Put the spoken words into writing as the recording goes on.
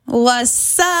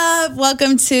What's up?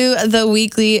 Welcome to the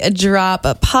Weekly Drop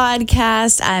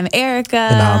podcast. I'm Erica.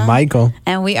 And I'm Michael.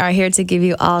 And we are here to give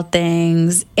you all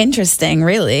things interesting,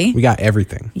 really. We got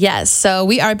everything. Yes. So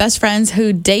we are best friends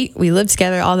who date. We live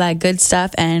together, all that good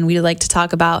stuff. And we like to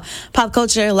talk about pop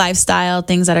culture, lifestyle,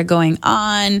 things that are going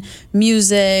on,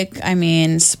 music,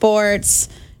 sports,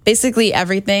 basically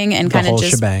everything, and kind of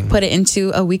just shebang. Put it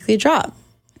into a weekly drop.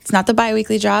 It's not the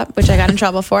bi-weekly drop, which I got in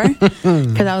trouble for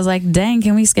because I was like, dang,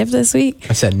 can we skip this week?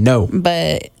 I said no.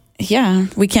 But yeah,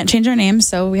 we can't change our name,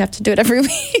 so we have to do it every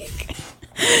week.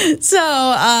 So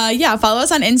follow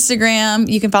us on Instagram.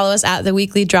 You can follow us at The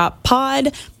Weekly Drop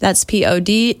Pod. That's POD.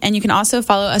 And you can also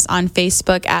follow us on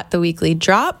Facebook at The Weekly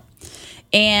Drop.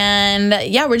 And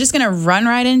yeah, we're just going to run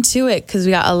right into it because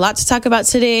we got a lot to talk about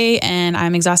today and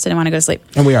I'm exhausted and want to go to sleep.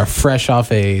 And we are fresh off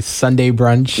a Sunday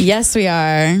brunch. Yes, we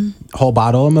are. Whole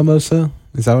bottle of mimosa.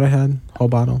 Is that what I had? Whole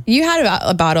bottle? You had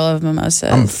a bottle of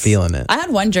mimosas. I'm feeling it. I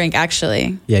had one drink,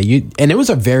 actually. Yeah, and it was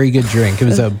a very good drink. It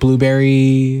was a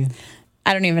blueberry...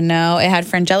 I don't even know. It had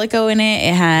frangelico in it.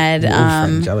 It had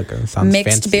frangelico. Sounds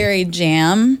mixed fancy. berry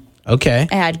jam. Okay.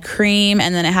 It had cream,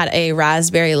 and then it had a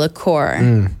raspberry liqueur.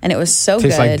 And it was so good.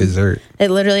 Tastes like dessert.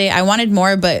 It literally, I wanted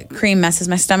more, but cream messes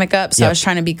my stomach up, so I was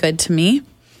trying to be good to me.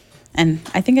 And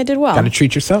I think I did well. Got to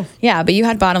treat yourself. Yeah, but you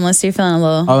had bottomless, so you're feeling a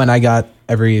little... Oh, and I got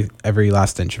every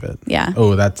last inch of it. Yeah.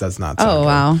 Oh, that does not sound good.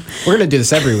 Wow. We're going to do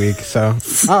this every week, so...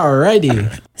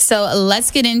 Alrighty. So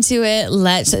let's get into it.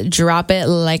 Let's drop it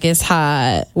like it's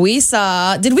hot.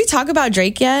 Did we talk about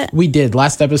Drake yet? We did.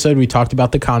 Last episode, we talked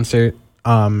about the concert.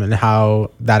 And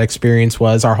how that experience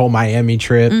was, our whole Miami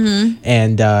trip,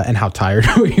 and how tired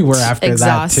we were after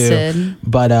Exhausted. that too.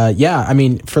 But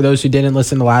for those who didn't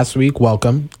listen to last week,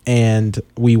 welcome. And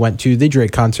we went to the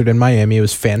Drake concert in Miami. It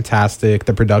was fantastic.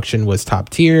 The production was top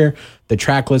tier. The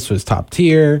track list was top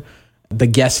tier. The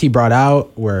guests he brought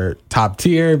out were top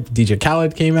tier. DJ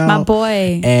Khaled came out. My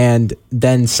boy. And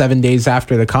then 7 days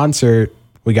after the concert,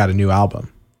 we got a new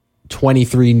album.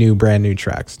 23 brand new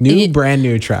tracks. Brand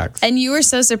new tracks. And you were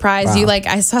so surprised. Wow. You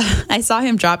I saw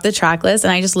him drop the track list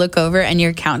and I just look over and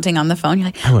you're counting on the phone. You're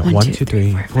like, I went 1, 2,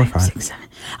 3, 4, 5. 6, 7.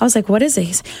 I was like, what is it?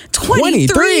 He's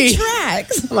 23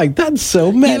 tracks. I'm like, that's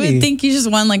so many. You would think you just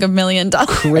won like $1 million.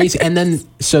 Crazy. And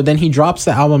then he drops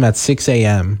the album at 6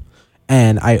 a.m.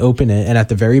 and I open it, and at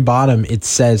the very bottom, it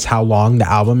says how long the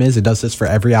album is. It does this for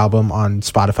every album on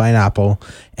Spotify and Apple,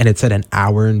 and it's at 1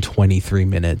 hour and 23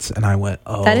 minutes. And I went,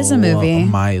 oh, that is a movie.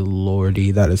 My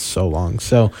lordy, that is so long.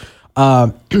 So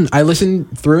I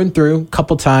listened through and through a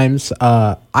couple times.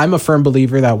 I'm a firm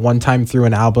believer that one time through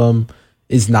an album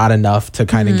is not enough to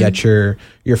kind of get your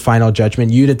final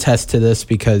judgment. You'd attest to this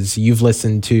because you've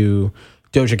listened to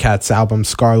Doja Cat's album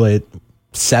Scarlet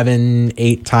 7,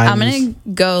 8 times. I'm gonna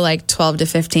go like 12 to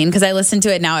 15 because I listen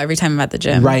to it now every time I'm at the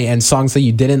gym. Right, and songs that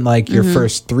you didn't like your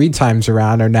first 3 times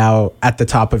around are now at the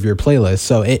top of your playlist.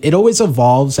 So it always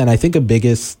evolves, and I think a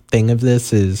biggest thing of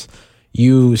this is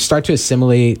you start to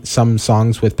assimilate some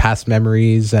songs with past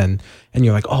memories, and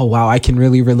you're like, oh wow, I can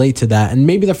really relate to that. And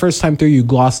maybe the first time through you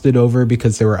glossed it over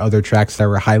because there were other tracks that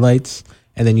were highlights.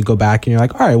 And then you go back and you're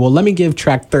like, all right, well, let me give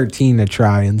track 13 a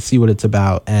try and see what it's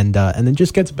about. And then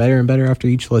just gets better and better after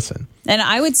each listen. And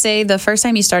I would say the first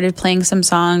time you started playing some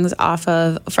songs off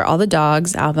of For All the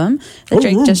Dogs album that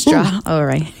Drake just dropped. Oh,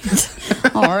 right.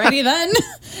 Alrighty then.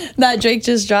 That Drake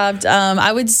just dropped.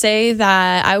 I would say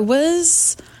that I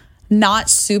was not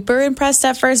super impressed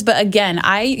at first, but again,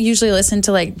 I usually listen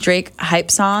to like Drake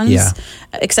hype songs,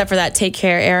 except for that Take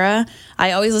Care era.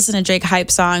 I always listen to Drake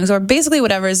hype songs or basically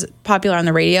whatever is popular on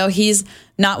the radio. He's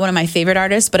not one of my favorite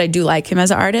artists, but I do like him as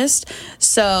an artist.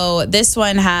 So this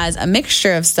one has a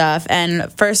mixture of stuff.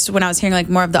 And first, when I was hearing like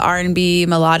more of the R&B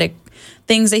melodic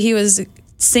things that he was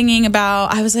singing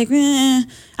about, I was like,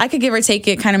 I could give or take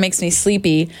it. Kind of makes me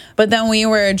sleepy. But then we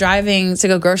were driving to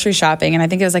go grocery shopping, and I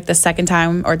think it was like the second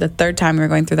time or the third time we were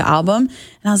going through the album,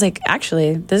 and I was like,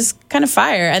 actually, this is kind of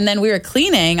fire. And then we were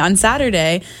cleaning on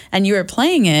Saturday, and you were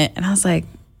playing it, and I was like,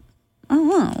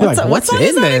 oh, what's in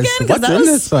this? What's in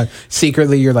this one?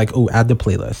 Secretly, you're like, oh, add the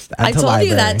playlist. I told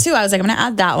you that too. I was like, I'm gonna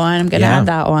add that one. I'm gonna add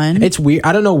that one. It's weird.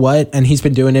 I don't know what, and he's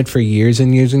been doing it for years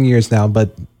and years and years now,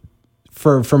 but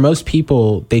for most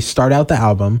people, they start out the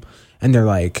album and they're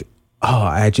like, oh,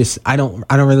 I don't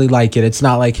really like it. It's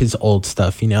not like his old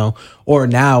stuff, you know? Or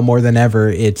now more than ever,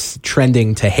 it's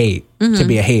trending to hate, to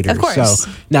be a hater. Of course.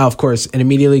 So now, of course, it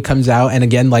immediately comes out. And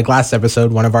again, like last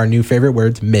episode, one of our new favorite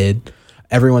words, mid.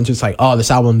 Everyone's just like, oh, this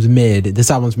album's mid.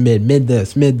 This album's mid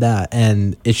this, mid that.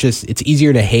 And it's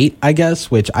easier to hate, I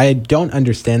guess, which I don't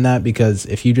understand that, because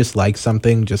if you just like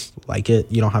something, just like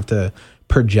it. You don't have to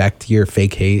project your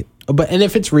fake hate and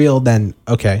if it's real, then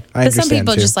okay, I understand. Some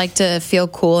people too. just like to feel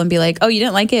cool and be like, oh, you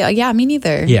didn't like it? Oh, yeah, me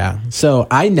neither. Yeah. So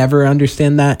I never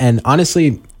understand that. And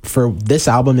honestly, for this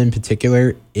album in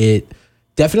particular, it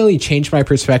definitely changed my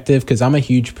perspective because I'm a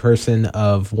huge person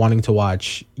of wanting to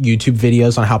watch YouTube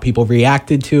videos on how people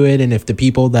reacted to it and if the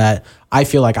people that I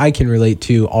feel like I can relate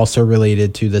to also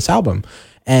related to this album.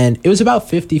 And it was about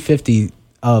 50-50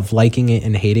 of liking it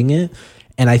and hating it.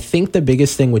 And I think the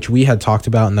biggest thing, which we had talked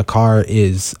about in the car,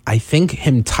 is I think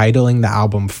him titling the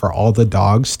album For All the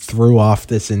Dogs threw off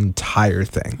this entire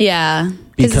thing. Yeah.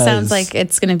 Because it sounds like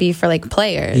it's going to be for like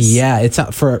players. Yeah. It's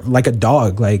not for like a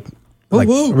dog, like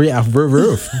yeah,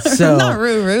 roof. So not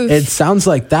roof. It sounds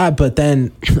like that. But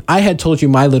then I had told you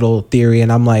my little theory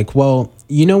and I'm like, well,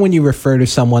 you know, when you refer to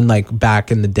someone like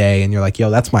back in the day and you're like,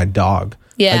 yo, that's my dog.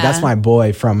 Yeah. Like, that's my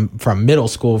boy from middle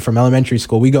school, from elementary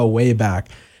school. We go way back.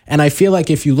 And I feel like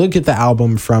if you look at the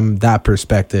album from that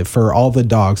perspective, For All the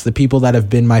Dogs, the people that have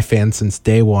been my fans since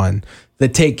day one, the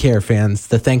Take Care fans,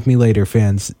 the Thank Me Later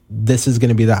fans, this is going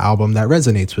to be the album that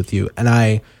resonates with you. And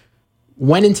I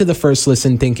went into the first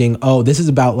listen thinking, oh, this is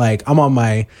about like, I'm on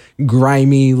my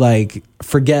grimy, like,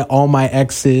 forget all my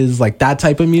exes, like that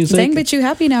type of music. Dang, but you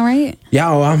happy now, right?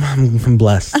 Yeah, well, I'm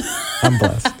blessed. I'm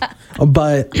blessed.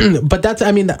 But that's,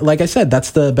 I mean, like I said,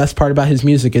 that's the best part about his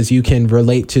music is you can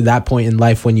relate to that point in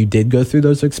life when you did go through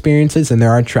those experiences, and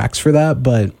there are tracks for that.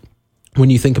 But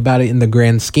when you think about it in the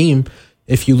grand scheme,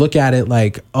 if you look at it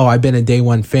like, oh, I've been a day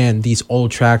one fan, these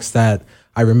old tracks that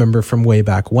I remember from way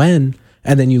back when,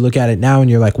 and then you look at it now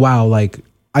and you're like, wow, like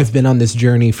I've been on this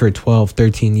journey for 12,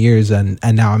 13 years and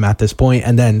now I'm at this point.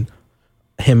 And then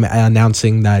him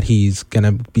announcing that he's going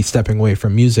to be stepping away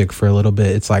from music for a little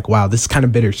bit. It's like, wow, this is kind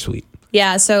of bittersweet.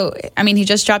 Yeah. So, I mean, he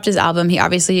just dropped his album. He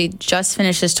obviously just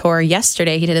finished his tour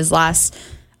yesterday. He did his last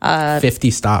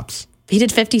 50 stops. He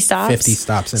did 50 stops. 50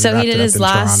 stops. So he did his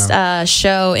last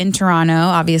show in Toronto.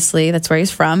 Obviously, that's where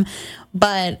he's from.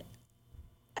 But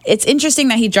it's interesting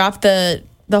that he dropped the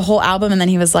whole album and then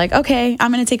he was like, okay, I'm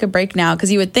going to take a break now.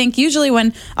 Because you would think usually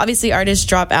when obviously artists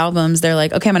drop albums, they're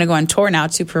like, okay, I'm going to go on tour now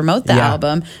to promote the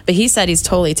album. But he said he's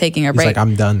totally taking a break. He's like,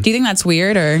 I'm done. Do you think that's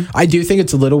weird? Or I do think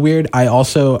it's a little weird.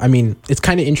 I mean, it's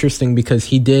kind of interesting because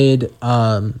he did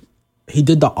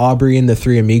the Aubrey and the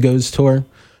Three Amigos tour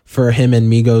for him and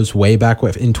Migos way back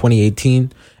in 2018.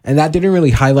 And that didn't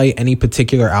really highlight any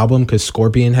particular album because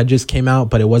Scorpion had just came out,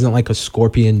 but it wasn't like a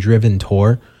Scorpion driven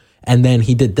tour. And then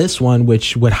he did this one,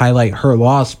 which would highlight Her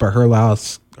Loss, but Her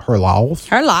Loss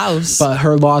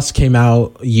came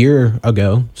out a year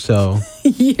ago. So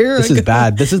this is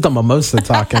bad. This is the mimosa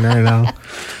talking right now.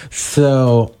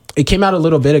 So it came out a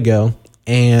little bit ago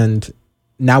and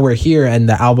now we're here and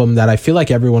the album that I feel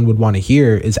like everyone would want to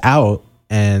hear is out.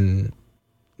 And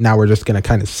now we're just going to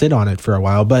kind of sit on it for a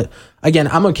while. But again,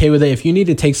 I'm okay with it. If you need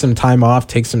to take some time off,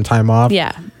 take some time off.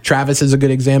 Yeah. Travis is a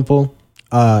good example.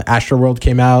 Astroworld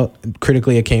came out,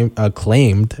 critically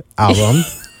acclaimed album.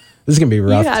 This is going to be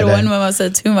rough You had today. one mimosa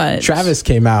too much. Travis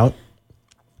came out,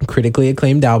 critically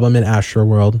acclaimed album in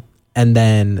Astroworld. And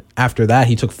then after that,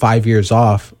 he took 5 years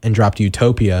off and dropped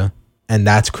Utopia. And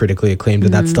that's critically acclaimed.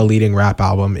 And that's the leading rap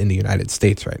album in the United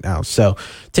States right now. So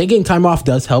taking time off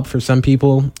does help for some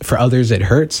people. For others, it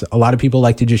hurts. A lot of people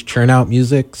like to just churn out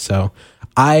music. So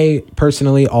I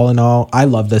personally, all in all, I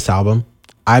love this album.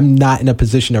 I'm not in a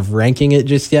position of ranking it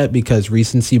just yet because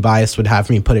recency bias would have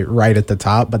me put it right at the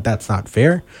top, but that's not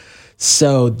fair.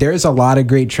 So there's a lot of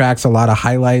great tracks, a lot of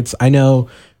highlights. I know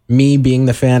me being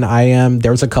the fan I am,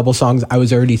 there was a couple songs I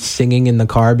was already singing in the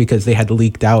car because they had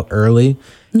leaked out early.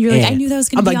 You're like, I knew that was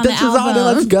going to be on the album. I'm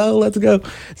like, this is on it. Let's go.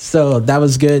 So that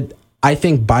was good. I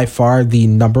think by far the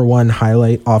number one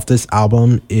highlight off this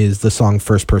album is the song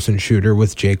First Person Shooter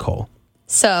with J. Cole.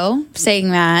 So,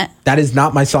 saying that is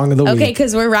not my song of the week. Okay,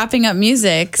 because we're wrapping up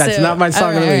music. That's not my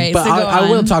song of the week. But I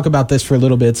will talk about this for a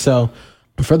little bit. So,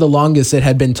 for the longest, it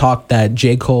had been talked that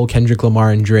J. Cole, Kendrick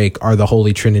Lamar, and Drake are the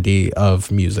holy trinity of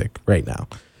music right now.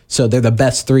 So, they're the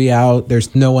best three out.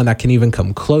 There's no one that can even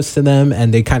come close to them.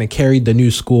 And they kind of carried the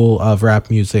new school of rap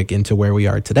music into where we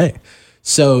are today.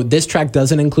 So this track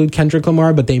doesn't include Kendrick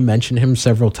Lamar, but they mention him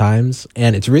several times.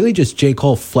 And it's really just J.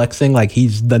 Cole flexing like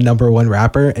he's the number one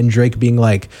rapper and Drake being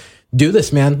like, do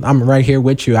this, man. I'm right here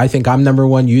with you. I think I'm number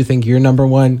one. You think you're number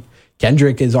one.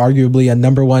 Kendrick is arguably a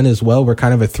number one as well. We're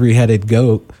kind of a three-headed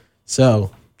goat.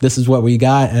 So this is what we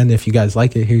got. And if you guys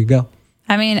like it, here you go.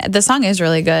 I mean, the song is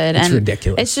really good. It's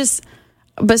ridiculous. It's just,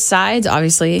 besides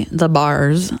obviously the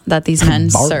bars that these men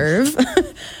serve,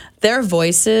 their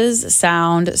voices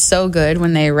sound so good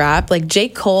when they rap. Like J.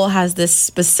 Cole has this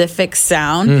specific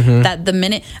sound that the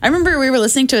minute I remember we were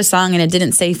listening to a song and it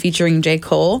didn't say featuring J.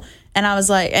 Cole. And I was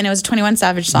like, and it was a 21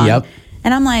 Savage song. Yep.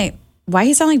 And I'm like, why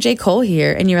he sound like J. Cole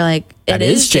here? And you were like, it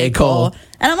is J. Cole.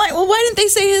 And I'm like, well, why didn't they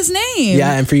say his name?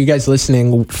 Yeah, and for you guys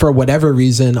listening, for whatever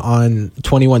reason on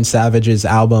 21 Savage's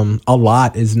album, A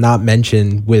Lot is not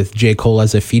mentioned with J. Cole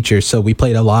as a feature. So we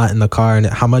played A Lot in the car, and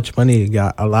how much money you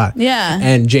got? A lot. Yeah.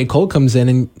 And J. Cole comes in,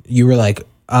 and you were like,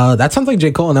 that sounds like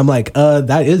J. Cole. And I'm like,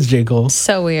 that is J. Cole.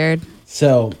 So weird.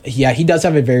 So, yeah, he does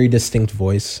have a very distinct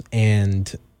voice,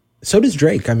 and so does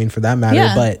Drake, I mean, for that matter.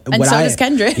 Yeah, but and so does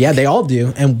Kendrick. Yeah, they all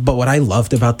do. But what I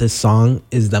loved about this song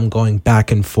is them going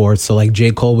back and forth. So, like,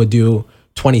 J. Cole would do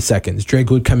 20 seconds.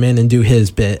 Drake would come in and do his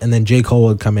bit, and then J. Cole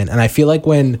would come in. And I feel like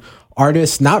when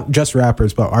artists, not just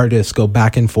rappers, but artists go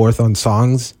back and forth on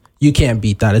songs, you can't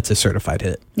beat that. It's a certified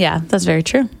hit. Yeah, that's very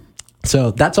true. So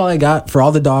that's all I got for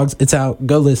all the dogs. It's out.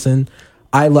 Go listen.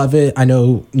 I love it. I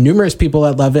know numerous people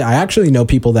that love it. I actually know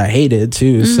people that hate it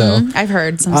too. So I've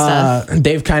heard some stuff.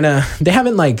 They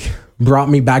haven't like brought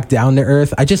me back down to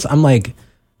earth. I'm like,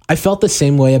 I felt the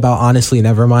same way about Honestly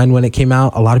Nevermind when it came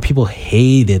out. A lot of people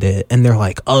hated it and they're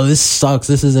like, oh, this sucks.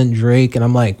 This isn't Drake. And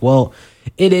I'm like, well,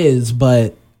 it is,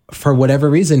 but for whatever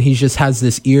reason, he just has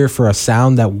this ear for a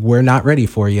sound that we're not ready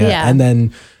for yet. Yeah. And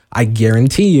then I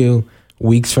guarantee you,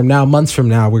 weeks from now, months from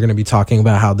now, we're going to be talking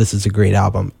about how this is a great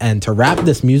album. And to wrap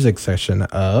this music session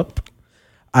up,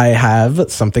 I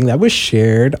have something that was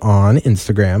shared on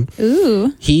Instagram.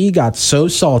 Ooh. He got so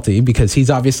salty because he's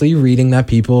obviously reading that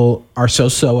people are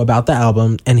so about the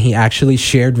album. And he actually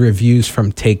shared reviews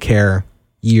from Take Care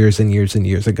years and years and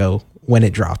years ago when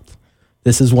it dropped.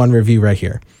 This is one review right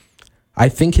here. I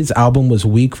think his album was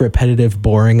weak, repetitive,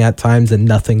 boring at times, and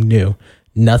nothing new.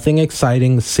 Nothing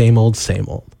exciting, same old, same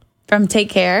old. From Take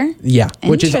Care? Yeah,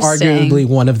 which is arguably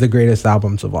one of the greatest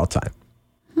albums of all time.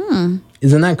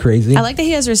 Isn't that crazy? I like that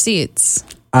he has receipts.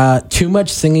 Too much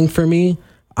singing for me.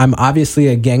 I'm obviously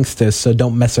a gangster, so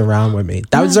don't mess around with me.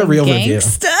 That was a real review.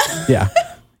 Yeah.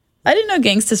 I didn't know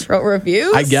gangsters wrote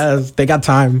reviews. I guess. They got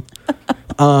time.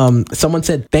 Someone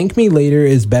said, Thank Me Later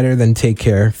is better than Take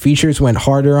Care. Features went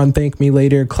harder on Thank Me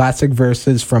Later. Classic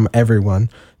verses from everyone.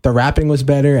 The rapping was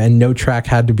better and no track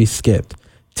had to be skipped.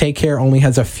 Take Care only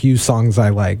has a few songs I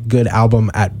like. Good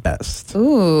album at best.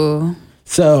 Ooh.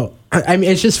 So, I mean,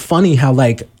 it's just funny how,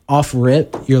 like, off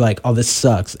rip, you're like, oh, this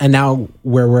sucks. And now,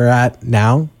 where we're at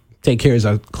now, Take Care is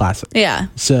a classic. Yeah.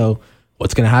 So,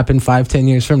 what's going to happen 5-10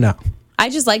 years from now? I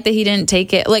just like that he didn't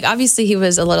take it. Like, obviously, he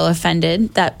was a little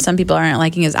offended that some people aren't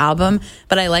liking his album.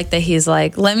 But I like that he's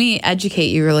like, let me educate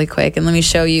you really quick and let me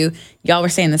show you. Y'all were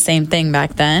saying the same thing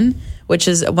back then, which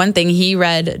is one thing he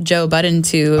read Joe Budden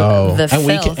to the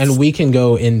filth. And we can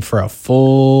go in for a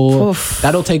full.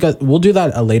 That'll take we'll do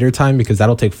that a later time because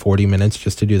that'll take 40 minutes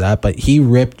just to do that. But he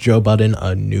ripped Joe Budden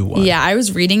a new one. Yeah, I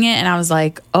was reading it and I was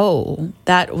like, oh,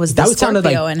 that was the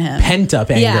Scorpio in him. Pent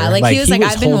up anger. Yeah, like he was like,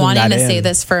 I've been wanting to say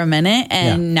this for a minute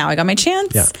and now I got my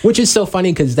chance. Yeah. Which is so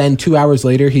funny because then 2 hours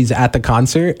later he's at the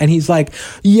concert and he's like,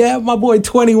 yeah, my boy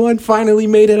 21 finally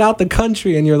made it out the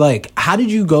country. And you're like, how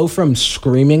did you go from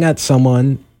screaming at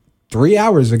someone 3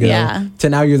 hours ago to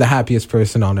now you're the happiest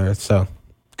person on earth? So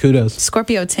kudos.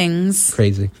 Scorpio tings.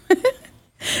 Crazy.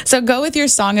 So go with your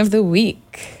song of the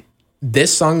week.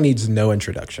 This song needs no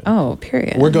introduction. Oh,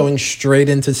 period. We're going straight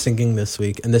into singing this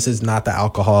week, and this is not the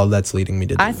alcohol that's leading me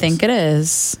to do I think it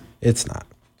is. It's not.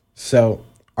 So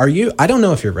are you? I don't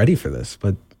know if you're ready for this,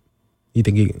 but you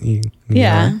think you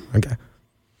yeah. Are? Okay.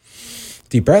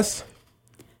 Deep breaths.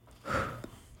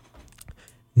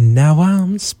 Now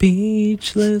I'm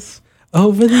speechless,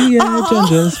 over the edge, I'm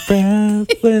just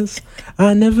breathless.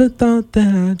 I never thought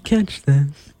that I'd catch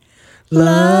this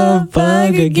love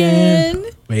bug again.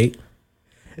 Wait.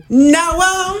 Now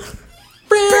I'm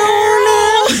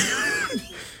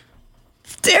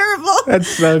terrible. That's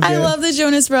so good. I love the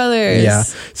Jonas Brothers. Yeah.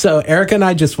 So Erica and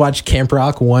I just watched Camp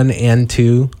Rock 1 and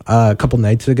 2 a couple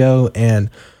nights ago, and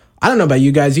I don't know about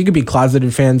you guys. You could be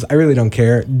closeted fans. I really don't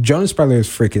care. Jonas Brothers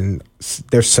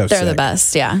they're sick. The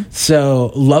best, yeah.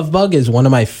 So Love Bug is one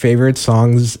of my favorite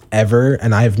songs ever,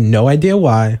 and I have no idea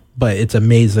why, but it's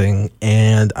amazing,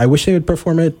 and I wish they would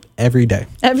perform it every day.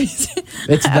 It's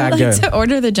that good. To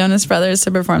order the Jonas Brothers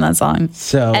to perform that song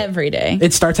every day.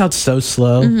 It starts out so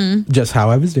slow, just how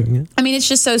I was doing it. I mean, it's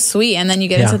just so sweet, and then you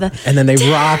get into the... And then they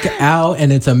rock out,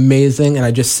 and it's amazing, and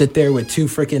I just sit there with two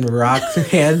freaking rock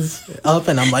hands up,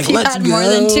 and I'm like, if let's you had go. more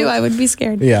than two, I would be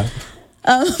scared. Yeah.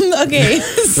 Okay.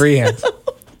 3 hands.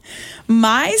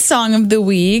 My song of the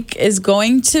week is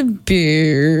going to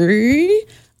be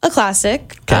a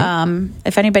classic. Okay.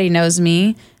 If anybody knows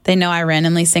me, they know I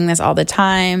randomly sing this all the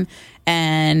time.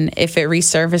 And if it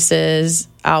resurfaces,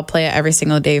 I'll play it every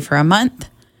single day for a month.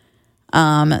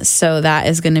 So that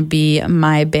is going to be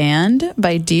My Band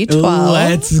by D12.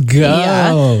 Let's go.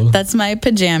 Yeah, that's my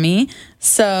pajami.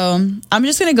 So I'm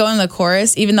just going to go in the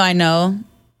chorus, even though I know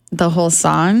the whole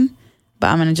song, but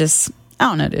I'm going to I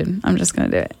don't know, dude. I'm just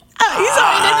going to do it. Oh, he's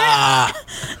already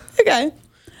done it. Okay.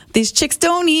 These chicks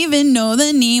don't even know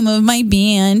the name of my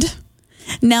band.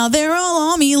 Now they're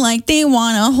all on me like they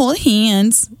want to hold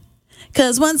hands.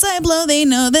 'Cause once I blow, they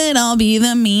know that I'll be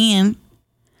the man.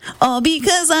 All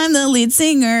because I'm the lead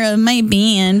singer of my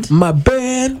band. My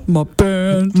band. My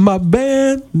band. My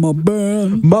band. My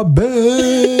band. My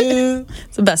band.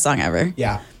 It's the best song ever.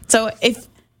 Yeah. So if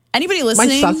anybody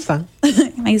listening... My salsa.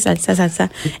 My salsa.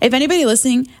 If anybody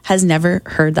listening has never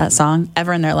heard that song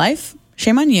ever in their life,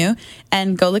 shame on you.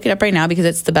 And go look it up right now because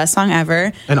it's the best song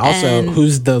ever. And also,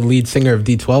 who's the lead singer of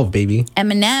D12, baby?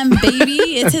 Eminem,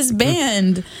 baby. It's his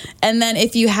band. And then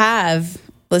if you have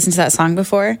listened to that song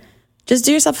before... just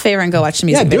do yourself a favor and go watch the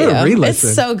music video. Yeah, do a re-listen.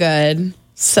 It's so good.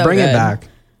 So Bring good. it back.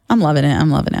 I'm loving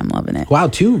it. Wow,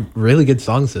 2 really good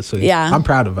songs this week. Yeah. I'm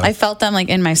proud of us. I felt them like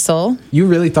in my soul. You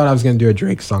really thought I was going to do a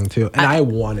Drake song too. And I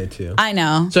wanted to. I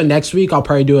know. So next week, I'll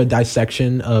probably do a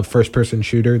dissection of First Person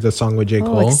Shooter, the song with J.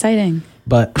 Cole. Oh, exciting.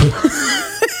 But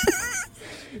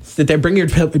sit there, bring your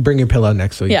pillow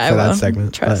next week for that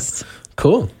segment. Trust. But,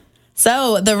 cool.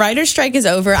 So the writer's strike is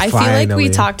over. I feel like we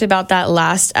talked about that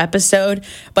last episode,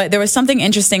 but there was something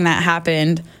interesting that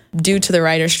happened due to the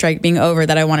writer's strike being over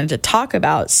that I wanted to talk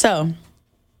about. So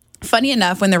funny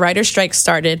enough, when the writer's strike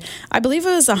started, I believe it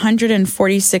was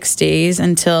 146 days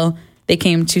until they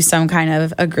came to some kind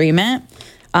of agreement.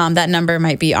 That number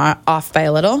might be off by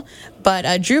a little.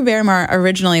 But Drew Barrymore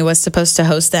originally was supposed to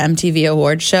host the MTV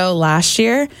Awards show last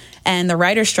year, and the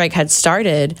writer's strike had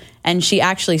started, and she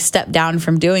actually stepped down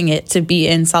from doing it to be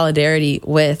in solidarity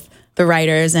with the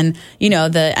writers and, you know,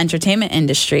 the entertainment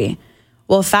industry.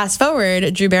 Well, fast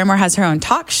forward, Drew Barrymore has her own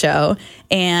talk show,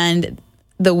 and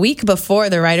the week before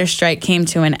the writer's strike came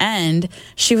to an end,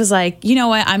 she was like, you know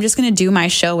what, I'm just going to do my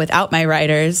show without my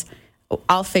writers.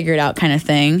 I'll figure it out kind of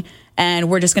thing. And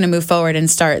we're just going to move forward and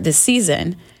start this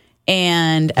season.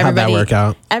 And how'd that work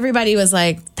out? Everybody was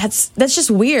like, that's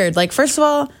just weird. Like, first of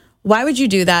all, why would you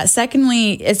do that?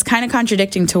 Secondly, it's kind of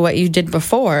contradicting to what you did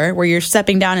before, where you're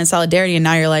stepping down in solidarity and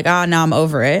now you're like, oh, now I'm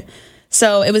over it.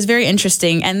 So it was very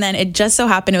interesting. And then it just so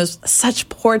happened it was such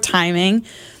poor timing.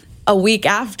 A week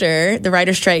after the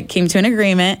writer's strike came to an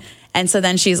agreement. And so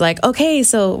then she's like, okay,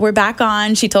 so we're back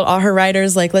on. She told all her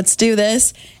writers, like, let's do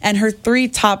this. And her 3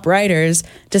 top writers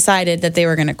decided that they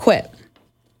were going to quit.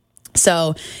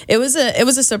 So it was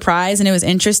a surprise and it was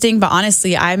interesting. But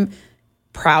honestly, I'm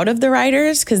proud of the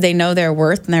writers because they know their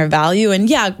worth and their value. And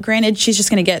yeah, granted, she's just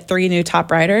going to get 3 new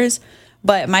top writers.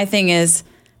 But my thing is,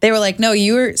 they were like, no,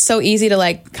 you were so easy to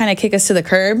like kind of kick us to the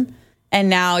curb. And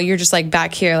now you're just like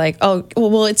back here like, oh,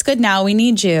 well, it's good now. We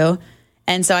need you.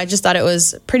 And so I just thought it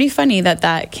was pretty funny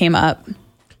that came up.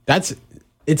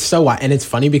 It's so wild. And it's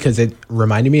funny because it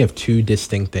reminded me of 2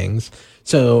 distinct things.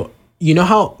 So you know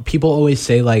how people always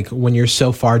say, like, when you're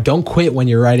so far, don't quit when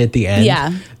you're right at the end.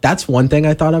 Yeah. That's one thing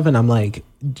I thought of. And I'm like,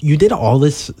 you did all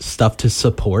this stuff to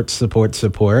support.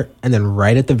 And then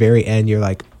right at the very end, you're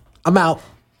like, I'm out.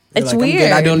 You're it's like, weird. I'm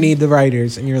good. I don't need the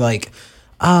writers. And you're like,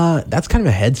 that's kind of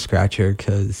a head scratcher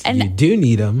because you do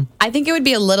need them. I think it would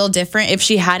be a little different if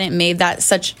she hadn't made that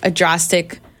such a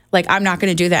drastic, like, I'm not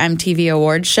going to do the MTV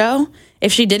Awards show.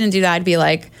 If she didn't do that,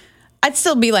 I'd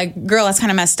still be like, girl, that's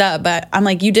kind of messed up. But I'm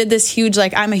like, you did this huge,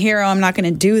 like, I'm a hero, I'm not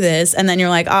going to do this. And then you're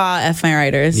like, F my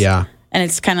writers. Yeah. And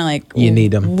it's kind of like, you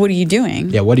need them. What are you doing?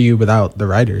 Yeah, what are you without the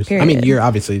writers? Period. I mean, you're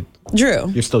obviously Drew.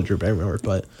 You're still Drew Barrymore,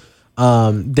 but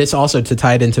this also to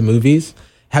tie it into movies.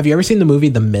 Have you ever seen the movie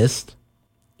The Mist?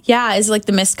 Yeah, it's like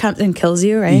the mist comes and kills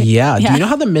you, right? Yeah. Do you know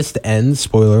how The Mist ends?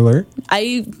 Spoiler alert.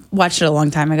 I watched it a long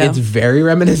time ago. It's very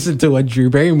reminiscent to what Drew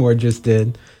Barrymore just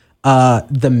did.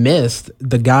 The Mist,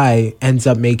 the guy ends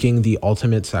up making the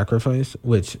ultimate sacrifice,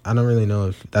 which I don't really know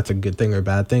if that's a good thing or a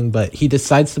bad thing, but he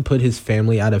decides to put his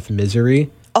family out of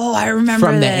misery. Oh, I remember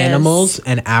from the animals,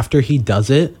 and after he does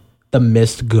it, the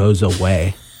mist goes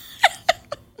away.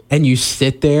 And you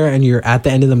sit there and you're at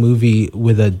the end of the movie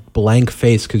with a blank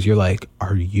face because you're like,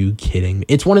 are you kidding me?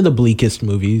 It's one of the bleakest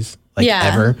movies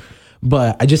ever.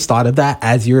 But I just thought of that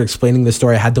as you're explaining the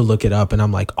story. I had to look it up and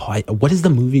I'm like, what is the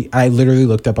movie? I literally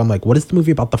looked up. I'm like, what is the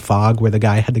movie about the fog where the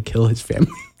guy had to kill his family?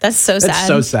 That's so sad. That's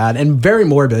so sad and very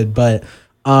morbid. But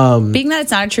being that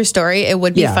it's not a true story, it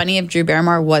would be funny if Drew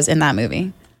Barrymore was in that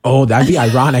movie. Oh, that'd be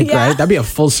ironic, right? That'd be a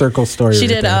full circle story. She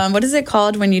did, what is it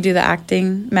called when you do the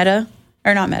acting? Meta?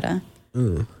 Or not meta.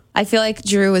 I feel like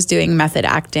Drew was doing method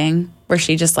acting where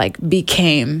she just like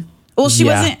became. Well, she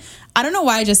wasn't. I don't know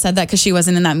why I just said that because she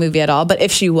wasn't in that movie at all. But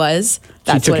if she was,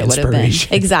 that's what it would have been.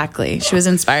 Exactly. She was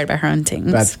inspired by her own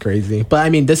things. That's crazy. But I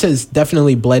mean, this has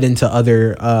definitely bled into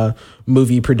other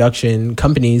movie production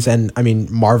companies. And I mean,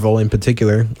 Marvel in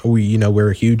particular.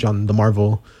 We're huge on the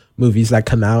Marvel movies that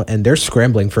come out. And they're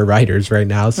scrambling for writers right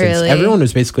now. Since everyone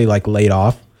was basically like laid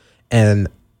off. And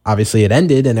obviously it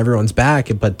ended and everyone's back.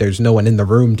 But there's no one in the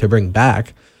room to bring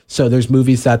back. So there's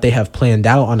movies that they have planned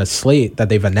out on a slate that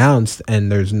they've announced,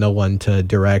 and there's no one to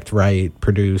direct, write,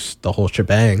 produce the whole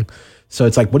shebang. So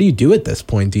it's like, what do you do at this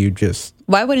point? Do you just...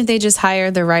 Why wouldn't they just hire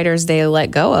the writers they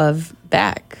let go of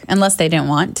back, unless they didn't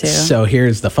want to? So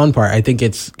here's the fun part. I think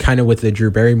it's kind of with the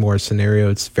Drew Barrymore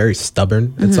scenario, it's very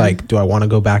stubborn. It's like, do I want to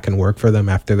go back and work for them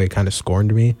after they kind of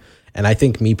scorned me? And I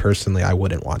think me personally, I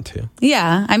wouldn't want to.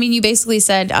 Yeah. I mean, you basically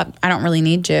said, I don't really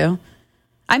need you.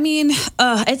 I mean,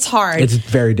 it's hard. It's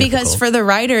very difficult. Because for the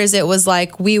writers, it was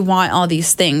like, we want all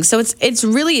these things. So it's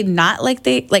really not like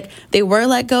they were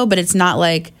let go, but it's not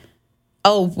like,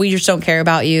 oh, we just don't care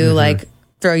about you, like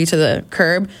throw you to the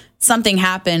curb. Something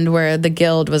happened where the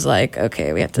guild was like,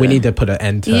 okay, we need to put an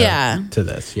end to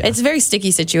this. Yeah. It's a very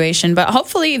sticky situation, but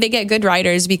hopefully they get good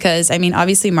writers because, I mean,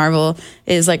 obviously Marvel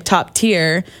is like top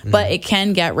tier, but it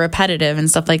can get repetitive and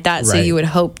stuff like that. Right. So you would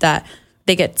hope that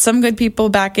they get some good people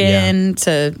back in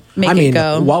to make it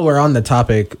go. While we're on the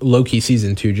topic, Loki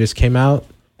season 2 just came out,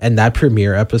 and that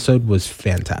premiere episode was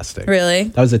fantastic. Really?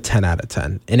 That was a 10 out of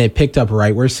 10. And it picked up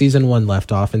right where season 1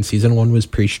 left off, and season 1 was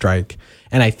pre-strike.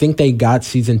 And I think they got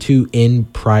season 2 in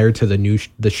prior to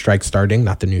the strike starting,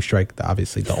 not the new strike,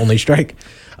 obviously the only strike.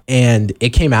 And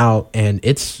it came out, and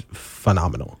it's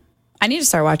phenomenal. I need to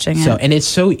start watching it. And it's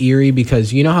so eerie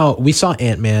because you know how we saw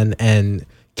Ant-Man and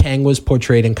Kang was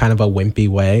portrayed in kind of a wimpy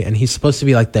way, and he's supposed to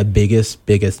be like the biggest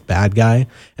bad guy.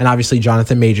 And obviously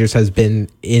Jonathan Majors has been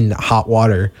in hot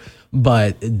water,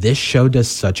 but this show does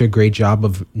such a great job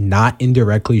of not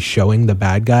indirectly showing the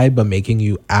bad guy, but making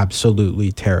you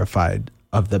absolutely terrified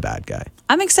of the bad guy.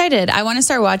 I'm excited. I want to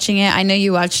start watching it. I know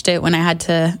you watched it when I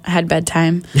had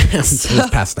bedtime. It was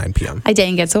past 9 p.m. I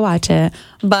didn't get to watch it,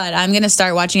 but I'm going to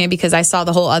start watching it because I saw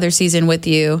the whole other season with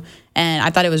you and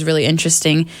I thought it was really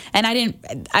interesting. And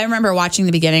I remember watching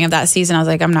the beginning of that season. I was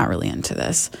like, I'm not really into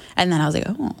this. And then I was like,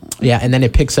 oh. Yeah. And then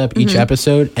it picks up each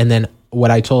episode. And then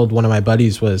what I told one of my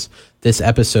buddies was this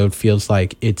episode feels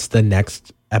like it's the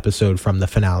next episode from the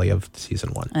finale of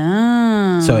season 1.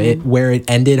 Oh. So where it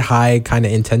ended high kind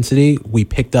of intensity, we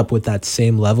picked up with that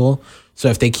same level. So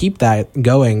if they keep that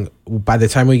going, by the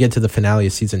time we get to the finale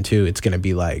of season 2, it's going to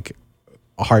be like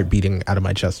a heart beating out of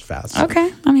my chest fast.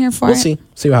 Okay, I'm here for it. We'll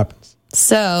see what happens.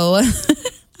 So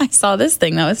I saw this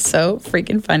thing that was so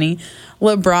freaking funny.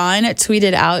 LeBron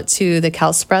tweeted out to the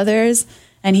Kels brothers,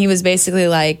 and he was basically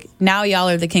like, now y'all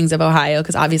are the kings of Ohio,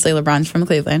 because obviously LeBron's from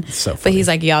Cleveland. So funny. But he's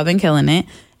like, y'all been killing it.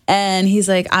 And he's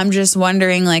like, I'm just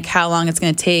wondering like how long it's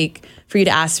going to take for you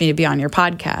to ask me to be on your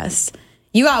podcast.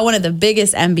 You got one of the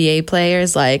biggest NBA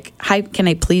players. Like, hi, can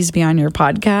I please be on your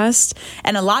podcast?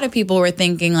 And a lot of people were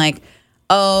thinking like,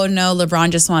 oh no, LeBron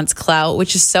just wants clout,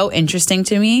 which is so interesting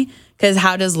to me. Because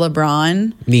how does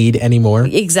LeBron need any more?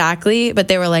 Exactly. But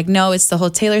they were like, no, it's the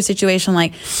whole Taylor situation.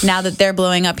 Like, now that they're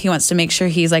blowing up, he wants to make sure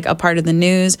he's like a part of the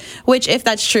news, which if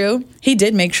that's true, he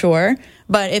did make sure.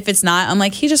 But if it's not, I'm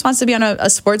like, he just wants to be on a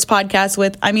sports podcast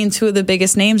with, I mean, 2 of the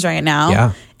biggest names right now.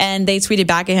 Yeah. And they tweeted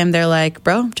back at him. They're like,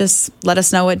 bro, just let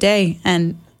us know what day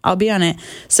and I'll be on it.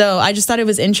 So I just thought it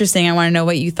was interesting. I want to know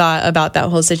what you thought about that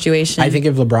whole situation. I think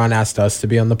if LeBron asked us to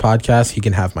be on the podcast, he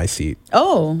can have my seat.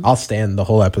 Oh. I'll stand the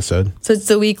whole episode. So it's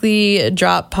the weekly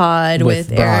drop pod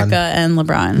with Erica and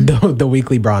LeBron. The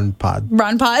weekly Bron pod.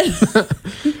 Bron pod?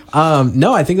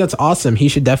 No, I think that's awesome. He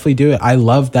should definitely do it. I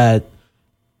love that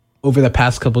over the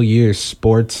past couple years,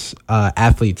 sports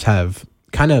athletes have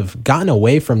kind of gotten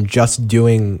away from just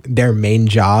doing their main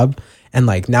job. And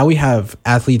like now we have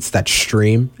athletes that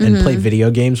stream and play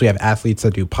video games. We have athletes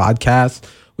that do podcasts.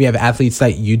 We have athletes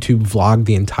that YouTube vlog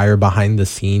the entire behind the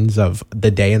scenes of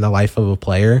the day in the life of a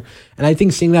player. And I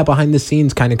think seeing that behind the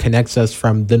scenes kind of connects us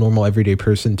from the normal everyday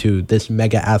person to this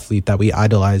mega athlete that we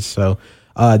idolize. So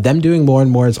them doing more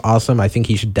and more is awesome. I think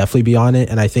he should definitely be on it.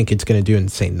 And I think it's going to do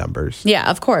insane numbers. Yeah,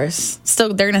 of course.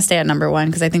 Still, they're going to stay at number 1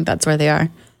 because I think that's where they are.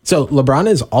 So LeBron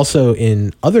is also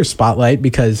in other spotlight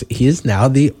because he is now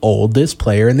the oldest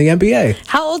player in the NBA.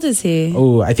 How old is he?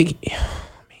 Oh, I think...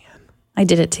 I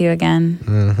did it to you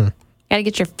again. Gotta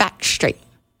get your facts straight.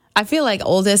 I feel like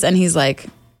oldest, and he's like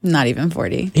not even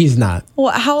 40. He's not.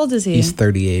 Well, how old is he? He's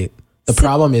 38. The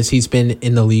problem is he's been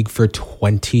in the league for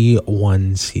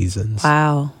 21 seasons.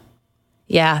 Wow.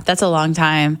 Yeah, that's a long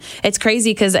time. It's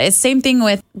crazy because it's same thing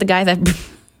with the guy that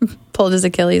pulled his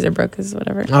Achilles or broke his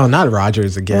whatever. Oh, not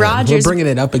Rodgers again. We're bringing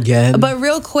it up again. But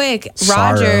real quick,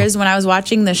 Sorrow. Rodgers, when I was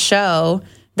watching the show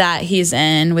that he's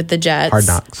in with the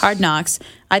Jets, Hard Knocks,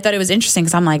 I thought it was interesting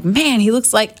because I'm like, man, he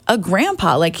looks like a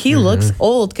grandpa. Like he looks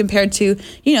old compared to,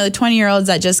 you know, the 20-year-olds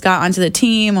that just got onto the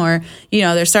team, or, you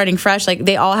know, they're starting fresh. Like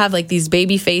they all have like these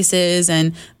baby faces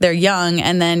and they're young.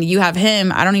 And then you have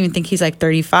him. I don't even think he's like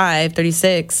 35,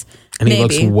 36. And he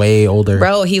looks way older.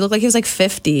 Bro, he looked like he was like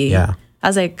 50. Yeah. I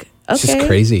was like, okay. It's just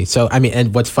crazy. So, I mean,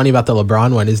 and what's funny about the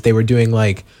LeBron one is they were doing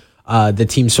like, the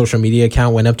team's social media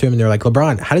account went up to him and they're like,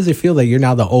 LeBron, how does it feel that you're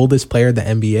now the oldest player in the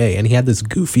NBA? And he had this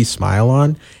goofy smile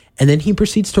on. And then he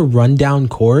proceeds to run down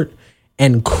court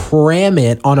and cram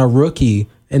it on a rookie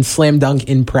and slam dunk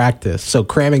in practice. So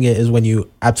cramming it is when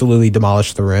you absolutely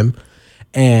demolish the rim.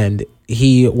 And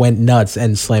he went nuts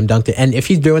and slam dunked it. And if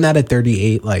he's doing that at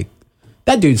 38, like,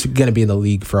 that dude's going to be in the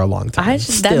league for a long time.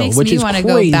 That makes me want to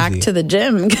go back to the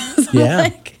gym. Yeah.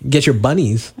 Get your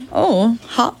bunnies. Oh,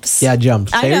 hops. Yeah,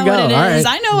 jumps. There you go. What it is. All right.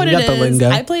 I know what it is. The lingo.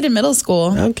 I played in middle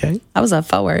school. Okay. I was a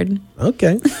forward.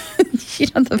 Okay. You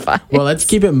know the vibe. Well, let's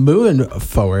keep it moving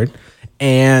forward.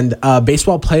 And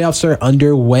baseball playoffs are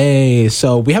underway.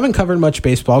 So we haven't covered much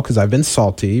baseball because I've been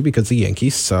salty because the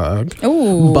Yankees suck.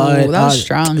 Oh, that was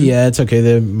strong. Yeah, it's okay.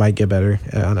 They might get better.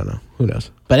 I don't know. Who knows?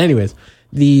 But anyways,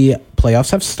 the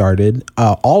playoffs have started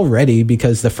already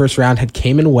because the first round had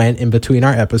came and went in between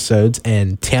our episodes,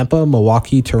 and Tampa,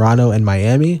 Milwaukee, Toronto, and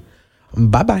Miami,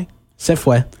 bye-bye. Se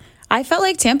fue. I felt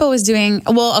like Tampa was doing,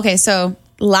 well, okay, so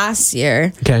last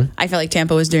year, I felt like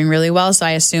Tampa was doing really well, so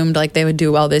I assumed like they would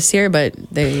do well this year, but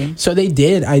they... So they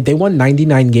did. They won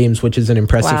 99 games, which is an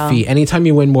impressive feat. Anytime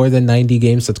you win more than 90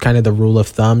 games, that's kind of the rule of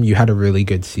thumb. You had a really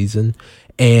good season.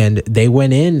 And they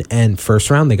went in, and first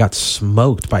round, they got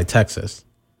smoked by Texas.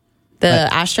 The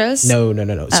Astros? No.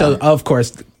 Oh. So, of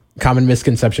course, common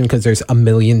misconception because there's a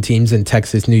million teams in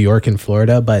Texas, New York, and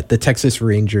Florida. But the Texas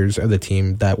Rangers are the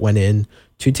team that went in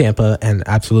to Tampa and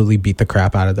absolutely beat the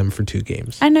crap out of them for 2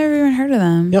 games. I never even heard of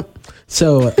them. Yep.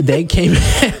 So they came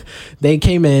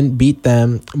in, beat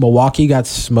them. Milwaukee got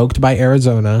smoked by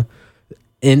Arizona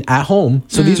at home.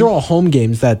 So these are all home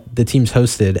games that the teams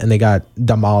hosted and they got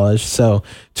demolished. So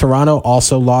Toronto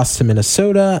also lost to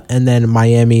Minnesota, and then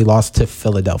Miami lost to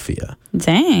Philadelphia.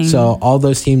 Dang. So all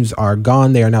those teams are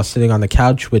gone. They are now sitting on the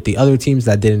couch with the other teams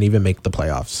that didn't even make the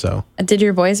playoffs. So did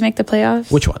your boys make the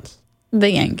playoffs? Which ones?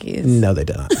 The Yankees. No, they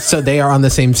did not. So they are on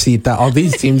the same seat that all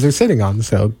these teams are sitting on.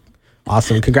 So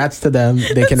awesome. Congrats to them.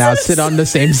 They can now sit on the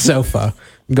same sofa.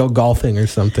 Go golfing or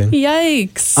something.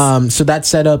 Yikes. So that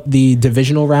set up the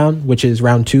divisional round, which is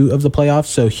round 2 of the playoffs.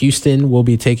 So Houston will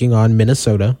be taking on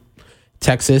Minnesota.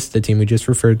 Texas, the team we just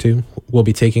referred to, will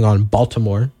be taking on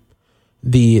Baltimore.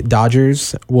 The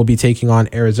Dodgers will be taking on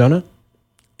Arizona.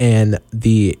 And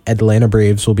the Atlanta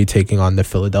Braves will be taking on the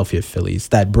Philadelphia Phillies.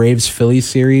 That Braves-Phillies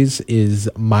series is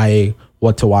my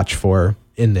what to watch for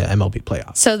in the MLB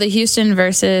playoffs. So the Houston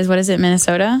versus, what is it,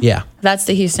 Minnesota? Yeah. That's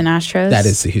the Houston Astros? That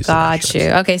is the Houston Astros. Got you.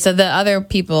 Okay, so the other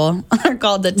people are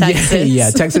called the Texas. Yeah,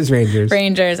 Texas Rangers.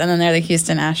 Rangers, and then they're the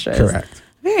Houston Astros. Correct.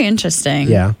 Very interesting.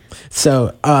 Yeah.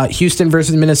 So Houston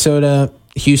versus Minnesota.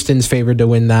 Houston's favored to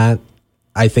win that.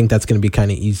 I think that's going to be kind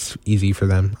of easy for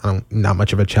them. Not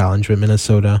much of a challenge with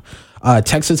Minnesota.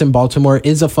 Texas and Baltimore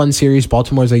is a fun series.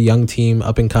 Baltimore's a young team,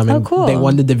 up and coming. Oh, cool. They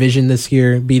won the division this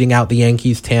year, beating out the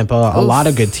Yankees, Tampa, a lot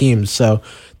of good teams. So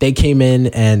they came in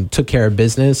and took care of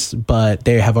business, but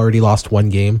they have already lost 1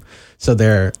 game. So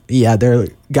they're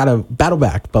got to battle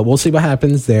back, but we'll see what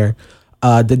happens there.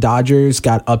 The Dodgers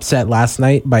got upset last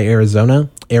night by Arizona.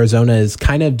 Arizona is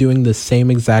kind of doing the same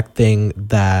exact thing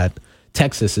that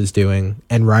Texas is doing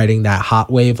and riding that hot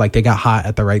wave. Like they got hot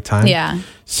at the right time. Yeah.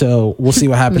 So we'll see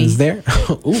what happens there.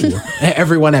 Ooh,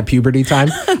 everyone at puberty time.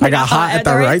 I got hot at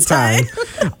the right time.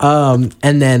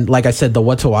 And then, like I said, the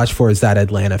what to watch for is that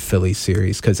Atlanta Phillies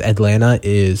series, because Atlanta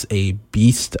is a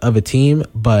beast of a team.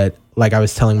 But like I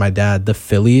was telling my dad, the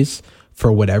Phillies, for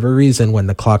whatever reason, when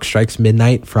the clock strikes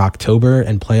midnight for October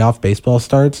and playoff baseball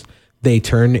starts, they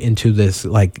turn into this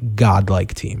like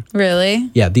godlike team. Really?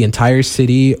 Yeah, the entire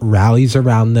city rallies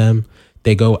around them.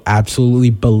 They go absolutely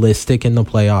ballistic in the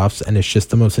playoffs, and it's just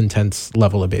the most intense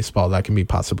level of baseball that can be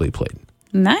possibly played.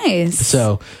 Nice.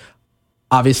 So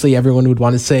obviously everyone would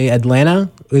want to say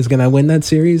Atlanta is going to win that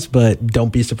series, but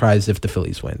don't be surprised if the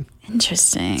Phillies win.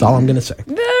 Interesting. That's all I'm going to say.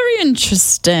 Very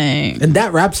interesting. And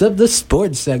that wraps up the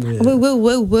sports segment.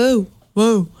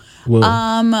 Whoa.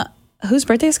 Whose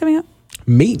birthday is coming up?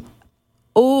 Me.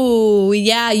 Oh,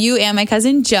 yeah, you and my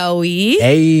cousin Joey.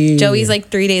 Hey. Joey's like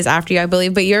 3 days after you, I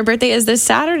believe, but your birthday is this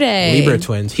Saturday. Libra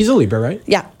twins. He's a Libra, right?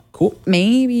 Yeah. Cool.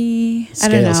 Maybe. Scales. I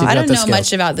don't know. I don't know scales.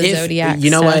 much about the zodiac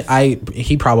You know stuff. what?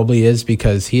 He probably is,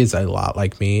 because he is a lot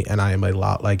like me and I am a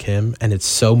lot like him, and it's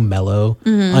so mellow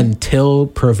until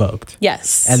provoked.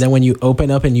 Yes. And then when you open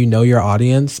up and you know your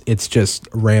audience, it's just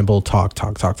ramble, talk,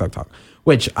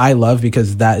 which I love,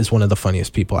 because that is one of the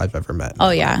funniest people I've ever met.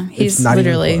 Oh yeah, he's not even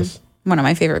literally close. one of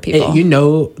my favorite people. You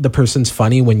know the person's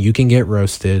funny when you can get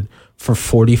roasted for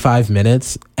 45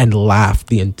 minutes and laugh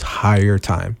the entire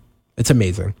time. It's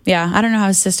amazing. Yeah, I don't know how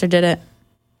his sister did it.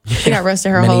 She got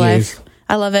roasted her Many whole years. life.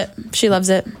 I love it. She loves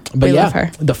it. But We yeah, love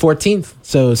her. the 14th,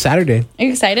 so Saturday. Are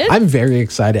you excited? I'm very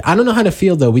excited. I don't know how to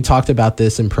feel, though. We talked about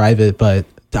this in private, but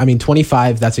I mean,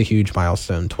 25, that's a huge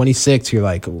milestone. 26, you're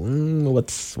like,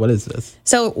 what is this?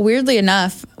 So weirdly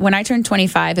enough, when I turned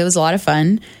 25, it was a lot of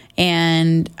fun,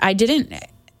 and age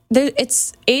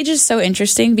is so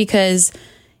interesting, because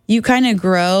you kind of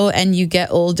grow and you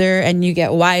get older and you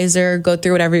get wiser, go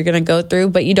through whatever you're going to go through,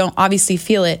 but you don't obviously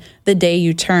feel it the day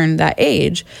you turn that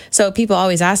age. So people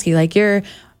always ask you, like, you're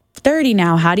 30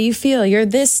 now, how do you feel? You're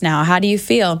this now, how do you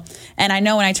feel? And I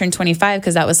know when I turned 25,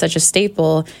 because that was such a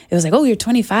staple, it was like, oh, you're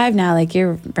 25 now, like,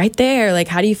 you're right there, like,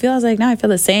 how do you feel? I was like, no, I feel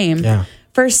the same. Yeah.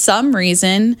 For some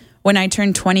reason, when I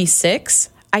turned 26,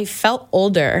 I felt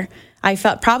older. I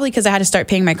felt, probably because I had to start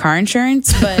paying my car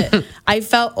insurance, but I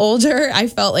felt older. I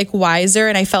felt like wiser,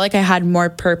 and I felt like I had more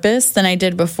purpose than I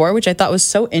did before, which I thought was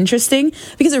so interesting,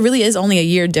 because it really is only a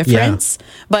year difference. Yeah.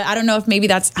 But I don't know if maybe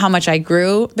that's how much I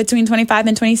grew between 25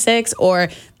 and 26, or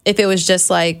if it was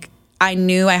just like I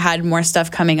knew I had more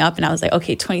stuff coming up, and I was like,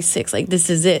 okay, 26, like,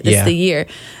 this is it. This is the year.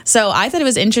 So I thought it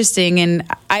was interesting,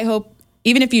 and I hope,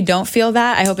 even if you don't feel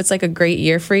that, I hope it's like a great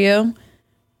year for you.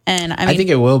 And I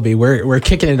think it will be. We're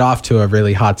kicking it off to a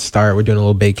really hot start. We're doing a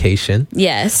little vacation.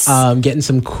 Yes. Getting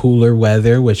some cooler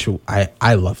weather, which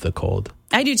I love the cold.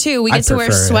 I do too. We get to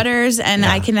wear sweaters, and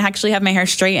I can actually have my hair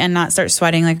straight and not start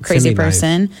sweating like a crazy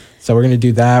person. Nice. So we're going to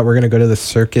do that. We're going to go to the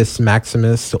Circus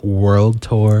Maximus World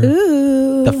Tour.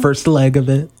 Ooh. The first leg of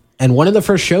it. And one of the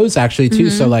first shows, actually, too.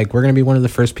 So, like, we're going to be one of the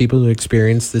first people to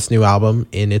experience this new album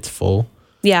in its full.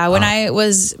 Yeah, when I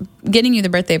was getting you the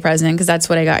birthday present, because that's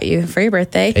what I got you for your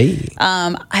birthday,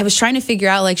 I was trying to figure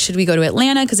out, like, should we go to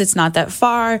Atlanta because it's not that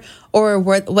far, or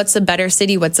what's a better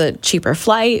city, what's a cheaper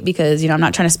flight, because, you know, I'm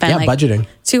not trying to spend budgeting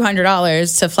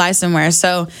 $200 to fly somewhere.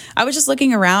 So I was just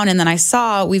looking around, and then I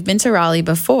saw we've been to Raleigh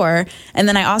before, and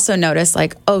then I also noticed,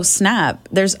 like, oh snap,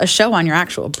 there's a show on your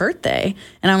actual birthday,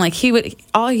 and I'm like,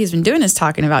 all he's been doing is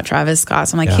talking about Travis Scott.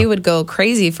 So I'm like, he would go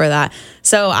crazy for that.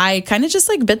 So I kind of just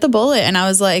like bit the bullet, and I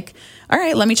was like, all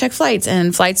right, let me check flights.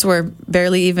 And flights were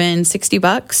barely even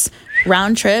 $60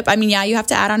 round trip. I mean, yeah, you have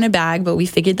to add on a bag, but we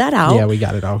figured that out. Yeah, we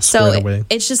got it all so squared away.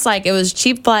 It's just like, it was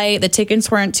cheap flight. The tickets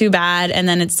weren't too bad. And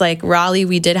then it's like Raleigh,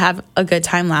 we did have a good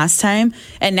time last time.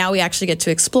 And now we actually get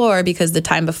to explore, because the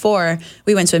time before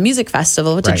we went to a music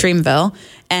festival to Dreamville,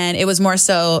 and it was more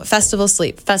so festival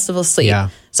sleep. Yeah.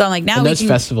 So I'm like, now and those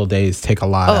festival days take a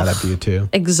lot out of you too.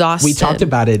 Exhausted. We talked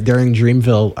about it during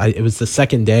Dreamville. It was the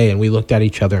second day, and we looked at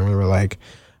each other and we were like,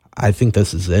 I think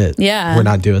this is it. Yeah. We're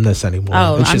not doing this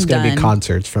anymore. It's just going to be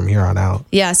concerts from here on out.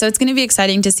 Yeah. So it's going to be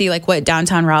exciting to see like what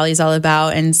downtown Raleigh is all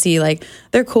about, and see like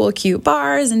their cool, cute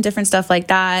bars and different stuff like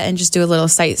that, and just do a little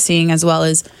sightseeing, as well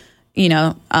as, you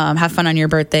know, have fun on your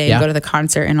birthday and go to the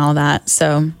concert and all that.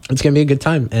 So it's going to be a good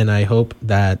time. And I hope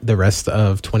that the rest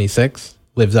of 26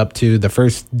 lives up to the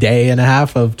first day and a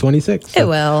half of 26. So it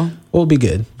will. We'll be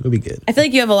good. We'll be good. I feel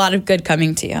like you have a lot of good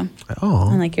coming to you. Oh.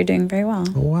 And like you're doing very well.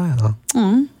 Oh,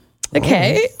 wow.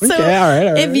 Okay. Oh. So all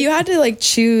right. If you had to like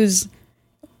choose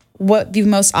what the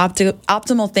most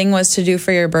optimal thing was to do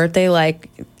for your birthday, like,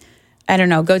 I don't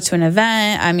know, go to an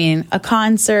event, I mean, a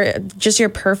concert, just your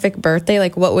perfect birthday,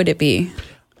 like what would it be?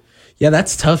 Yeah,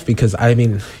 that's tough, because I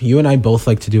mean, you and I both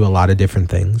like to do a lot of different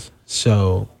things.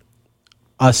 So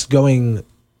us going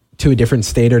to a different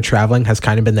state or traveling has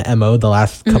kind of been the MO the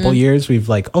last couple years. We've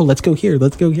like, oh, let's go here.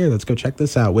 Let's go check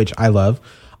this out, which I love.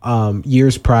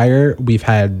 Years prior, we've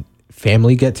had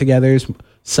family get-togethers,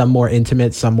 some more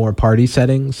intimate, some more party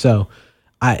settings. So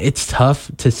it's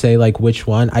tough to say like which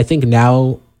one. I think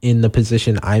now in the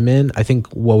position I'm in, I think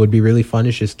what would be really fun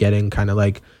is just getting kind of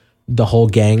like the whole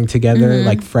gang together,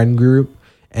 like friend group,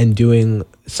 and doing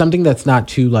something that's not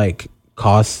too like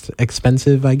cost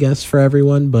expensive, I guess, for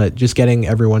everyone, but just getting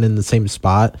everyone in the same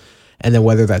spot. And then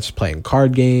whether that's playing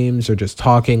card games or just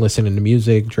talking, listening to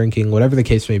music, drinking, whatever the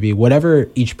case may be, whatever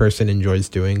each person enjoys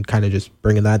doing, kind of just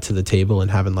bringing that to the table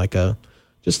and having like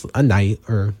just a night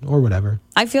or whatever.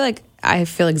 I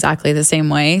feel exactly the same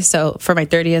way. So for my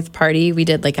 30th party, we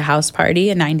did like a house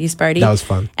party, a 90s party. That was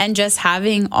fun. And just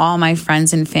having all my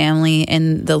friends and family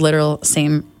in the literal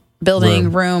same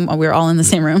building room. We were all in the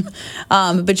same room.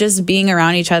 But just being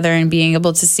around each other and being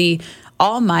able to see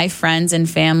all my friends and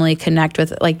family connect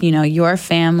with, like, you know, your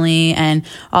family and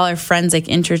all our friends, like,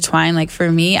 intertwine. Like,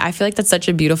 for me, I feel like that's such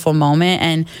a beautiful moment.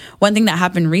 And one thing that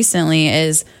happened recently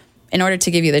is, in order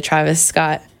to give you the Travis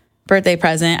Scott birthday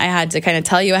present, I had to kind of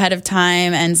tell you ahead of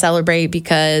time and celebrate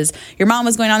because your mom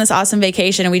was going on this awesome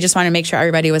vacation and we just wanted to make sure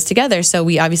everybody was together. So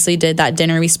we obviously did that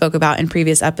dinner we spoke about in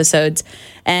previous episodes.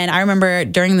 And I remember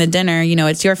during the dinner, you know,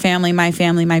 it's your family, my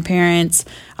parents,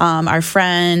 our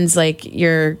friends, like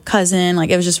your cousin, like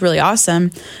it was just really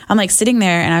awesome. I'm like sitting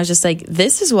there and I was just like,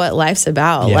 this is what life's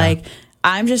about. Yeah. Like,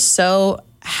 I'm just so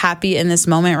happy in this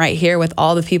moment right here with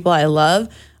all the people I love.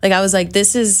 Like, I was like,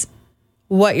 this is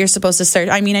what you're supposed to search.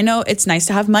 I mean, I know it's nice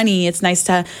to have money. It's nice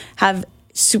to have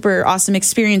super awesome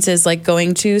experiences like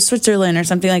going to Switzerland or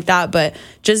something like that. But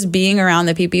just being around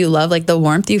the people you love, like the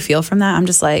warmth you feel from that, I'm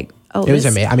just like, oh, it was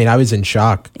amazing. I mean, I was in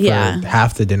shock for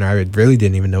half the dinner. I really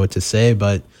didn't even know what to say.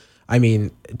 But I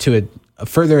mean, to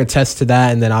further attest to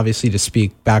that, and then obviously to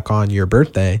speak back on your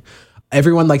birthday,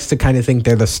 everyone likes to kind of think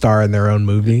they're the star in their own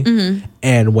movie. Mm-hmm.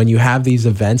 And when you have these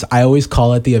events, I always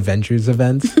call it the Avengers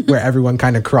events, where everyone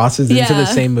kind of crosses into the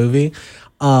same movie.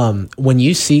 When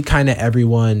you see kind of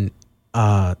everyone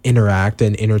interact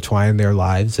and intertwine their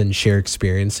lives and share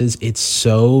experiences, it's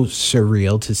so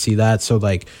surreal to see that. So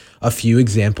like a few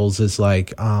examples is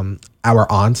like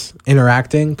our aunts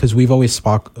interacting, because we've always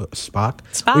we've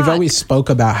always spoke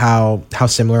about how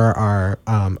similar our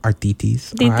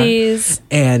titis are.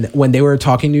 And when they were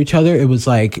talking to each other, it was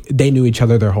like they knew each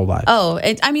other their whole lives.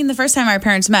 I mean, the first time our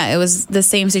parents met, it was the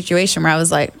same situation where I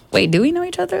was like, wait, do we know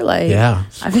each other? Like, yeah,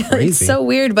 I feel like it's so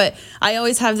weird, but I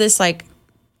always have this like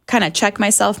kind of check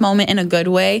myself moment in a good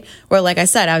way where, like I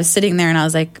said, I was sitting there and I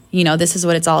was like, you know, this is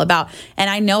what it's all about. And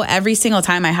I know every single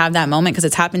time I have that moment, because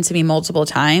it's happened to me multiple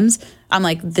times, I'm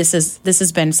like, this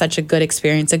has been such a good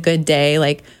experience, a good day,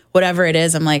 like whatever it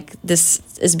is, I'm like, this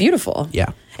is beautiful.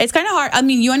 Yeah. It's kind of hard. I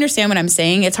mean, you understand what I'm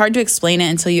saying. It's hard to explain it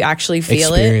until you actually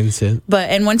experience it.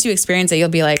 And once you experience it, you'll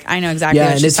be like, I know exactly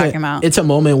what she's talking about. It's a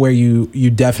moment where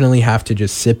you definitely have to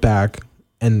just sit back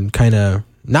and kind of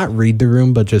not read the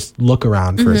room, but just look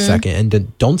around for a second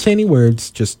and don't say any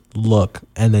words, just look,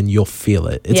 and then you'll feel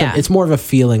it. It's more of a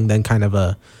feeling than kind of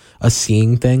a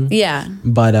seeing thing. Yeah.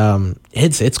 But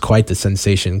it's quite the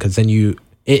sensation, because then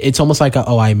it's almost like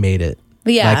I made it.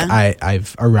 Yeah. Like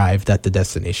I've arrived at the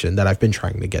destination that I've been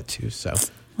trying to get to. So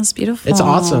that's beautiful. It's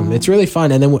awesome. It's really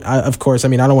fun. And then of course, I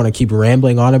mean, I don't want to keep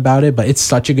rambling on about it, but it's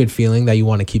such a good feeling that you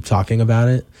want to keep talking about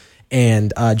it.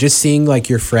 And just seeing like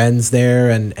your friends there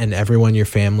and everyone, your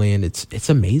family, and it's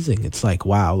amazing. It's like,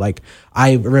 wow, like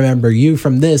I remember you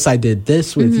from this, I did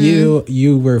this with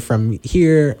you were from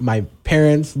here, my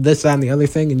parents, this, that, and the other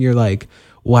thing, and you're like,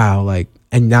 wow, like,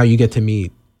 and now you get to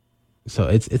meet. So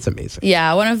it's amazing.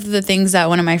 Yeah, one of the things that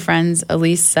one of my friends,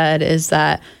 Elise, said is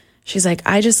that she's like,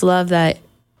 I just love that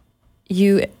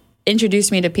you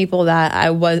introduced me to people that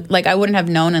I wouldn't have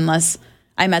known unless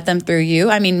I met them through you.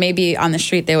 I mean, maybe on the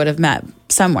street they would have met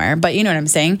somewhere, but you know what I'm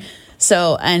saying?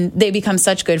 So, and they become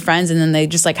such good friends, and then they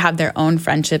just like have their own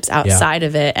friendships outside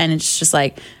of it. And it's just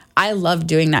like, I love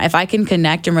doing that. If I can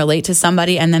connect and relate to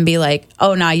somebody and then be like,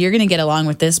 oh, nah, you're going to get along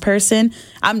with this person.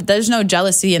 There's no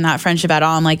jealousy in that friendship at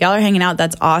all. I'm like, y'all are hanging out.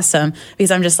 That's awesome.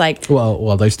 Because I'm just like,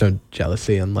 well, there's no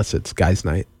jealousy unless it's guys'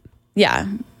 night. Yeah.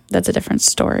 That's a different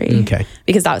story. Okay.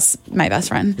 Because that was my best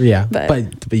friend. Yeah.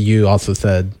 But you also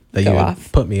said that you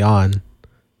would put me on.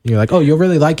 You're like, oh, you'll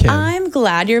really like him. I'm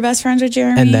glad you're best friends with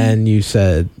Jeremy. And then you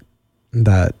said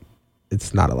that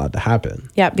it's not allowed to happen.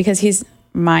 Yeah, because he's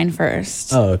mine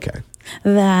first. Oh, okay.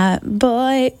 That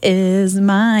boy is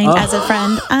mine. As a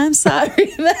friend. I'm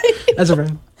sorry. As a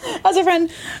friend. As a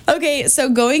friend. Okay, so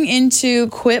going into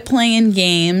quit playing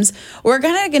games, we're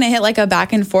gonna hit like a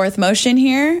back and forth motion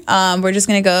here. We're just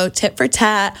gonna go tit for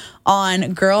tat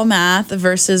on girl math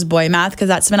versus boy math, because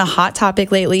that's been a hot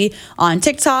topic lately on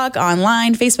TikTok,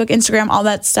 online, Facebook, Instagram, all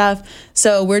that stuff.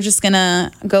 So we're just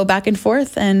gonna go back and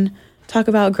forth and talk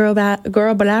about girl blah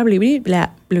blah blah blah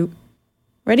blah.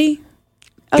 Ready?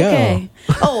 Okay.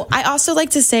 Oh, I also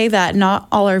like to say that not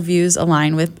all our views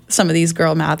align with some of these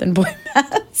girl math and boy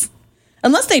maths.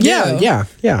 Unless they do. Yeah.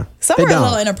 Some are a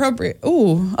little inappropriate.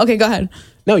 Ooh. Okay, go ahead.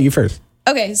 No, you first.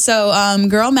 Okay, so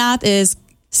girl math is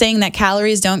saying that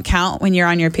calories don't count when you're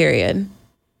on your period.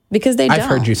 Because they don't. I've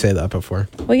heard you say that before.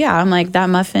 Well, yeah, I'm like, that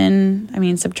muffin, I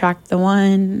mean, subtract the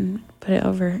 1, put it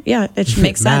over. Yeah, it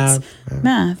makes sense.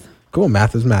 Math. Cool,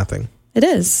 math is mathing. It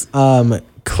is.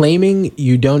 Claiming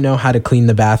you don't know how to clean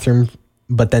the bathroom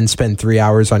but then spend 3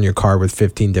 hours on your car with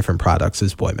 15 different products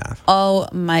is boy math. Oh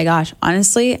my gosh.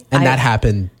 Honestly. And that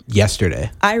happened yesterday.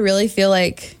 I really feel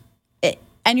like,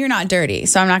 and you're not dirty,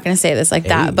 so I'm not going to say this like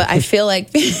that, but I feel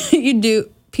like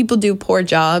people do poor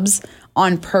jobs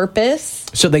on purpose.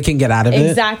 So they can get out of it?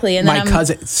 Exactly. And my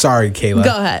cousin, sorry, Kayla.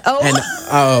 Go ahead.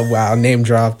 Oh, wow, name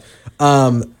drop.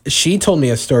 She told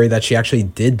me a story that she actually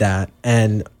did that.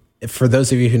 And for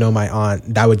those of you who know my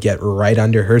aunt, that would get right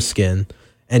under her skin.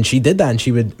 And she did that, and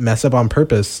she would mess up on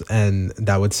purpose, and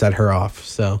that would set her off.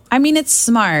 So I mean, it's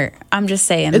smart. I'm just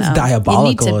saying, it's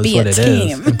diabolical is what it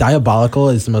is. Diabolical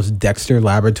is the most Dexter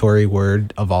Laboratory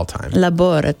word of all time.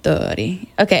 Laboratory.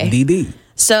 Okay. DD.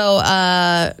 So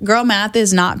Girl Math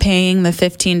is not paying the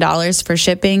 $15 for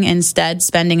shipping, instead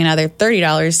spending another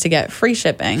 $30 to get free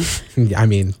shipping. I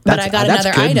mean, but I got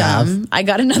another item. Math. I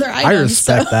got another item. I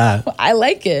respect that. I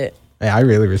like it. Yeah, I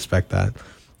really respect that.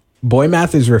 Boy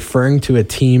math is referring to a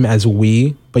team as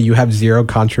we, but you have zero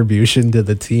contribution to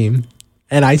the team.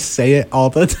 And I say it all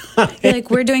the time. You're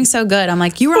like, we're doing so good. I'm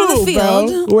like, you were on the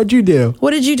field. Bro, what'd you do?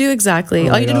 What did you do exactly?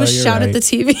 All you did was shout at the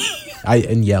TV.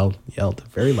 And yelled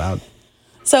very loud.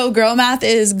 So Girl Math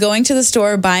is going to the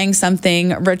store, buying something,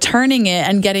 returning it,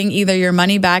 and getting either your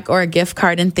money back or a gift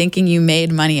card and thinking you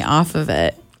made money off of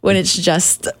it when it's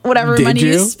just whatever money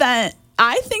you spent.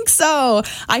 I think so.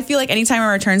 I feel like anytime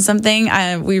I return something,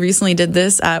 we recently did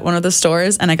this at one of the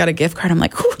stores and I got a gift card. I'm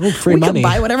like, free money.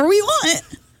 Can buy whatever we want.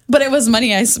 But it was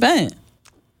money I spent.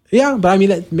 Yeah, but I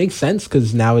mean, it makes sense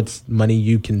because now it's money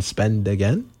you can spend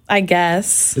again. I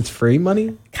guess. It's free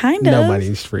money? Kind of. No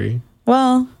money's free.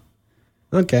 Well.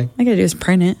 Okay. All I gotta do is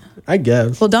print it. I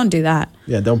guess. Well, don't do that.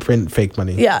 Yeah, don't print fake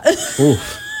money. Yeah.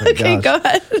 Oof. Okay, go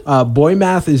ahead. Boy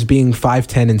math is being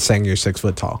 5'10" and saying you're 6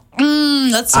 foot tall.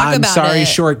 Let's talk about it. I'm sorry,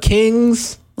 short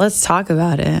kings. Let's talk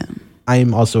about it. I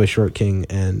am also a short king,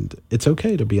 and it's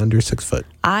okay to be under 6 foot.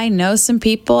 I know some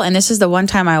people, and this is the one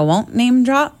time I won't name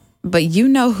drop, but you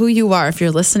know who you are. If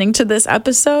you're listening to this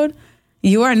episode,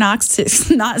 you are not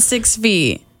 6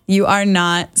 feet. You are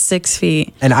not 6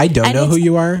 feet. And I don't know who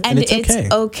you are, and it's okay.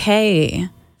 It's okay.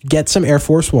 Get some Air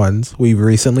Force Ones. We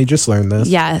recently just learned this.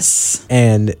 Yes.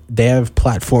 And they have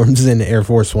platforms in Air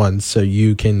Force Ones, so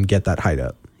you can get that height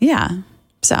up. Yeah.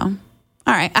 So, all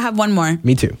right. I have one more.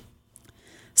 Me too.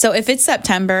 So if it's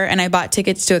September and I bought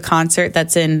tickets to a concert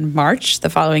that's in March the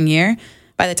following year,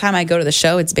 by the time I go to the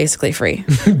show, it's basically free.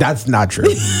 That's not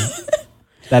true.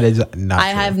 That is not I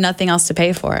have nothing else to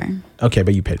pay for. Okay,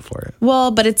 but you paid for it.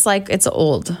 Well, but it's like, it's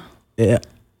old. Yeah.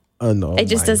 Oh, no. It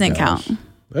just doesn't count.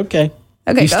 Okay.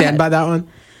 Okay, you stand by that one?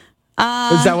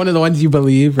 Is that one of the ones you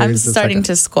believe? I'm starting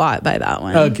to squat by that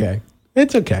one. Okay.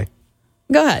 It's okay.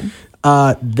 Go ahead.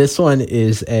 This one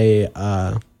is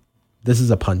this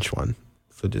is a punch one.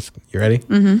 So just, you ready?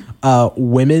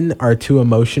 Mm-hmm. Women are too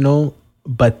emotional,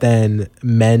 but then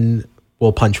men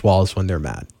will punch walls when they're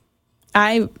mad.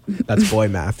 That's boy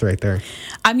math right there.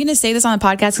 I'm going to say this on the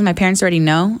podcast because my parents already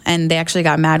know, and they actually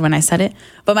got mad when I said it.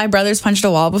 But my brother's punched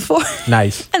a wall before.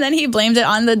 Nice. And then he blamed it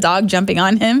on the dog jumping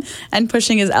on him and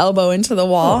pushing his elbow into the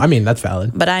wall. Oh, I mean, that's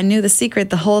valid. But I knew the secret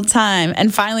the whole time.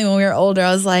 And finally, when we were older,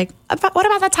 I was like, what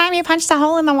about the time you punched a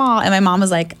hole in the wall? And my mom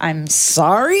was like, I'm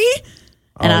sorry.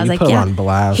 And I was like, yeah, on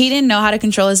blast. He didn't know how to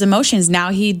control his emotions.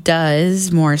 Now he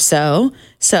does more so.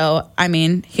 So, I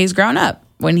mean, he's grown up.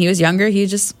 When he was younger, he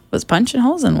just was punching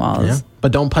holes in walls. Yeah.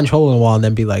 But don't punch hole in the wall and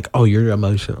then be like, oh, you're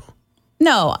emotional.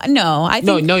 No. I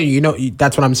think no,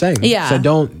 that's what I'm saying. Yeah.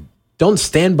 So don't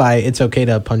stand by it's okay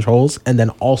to punch holes and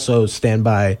then also stand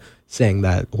by saying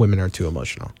that women are too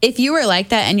emotional. If you were like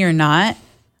that and you're not,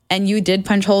 and you did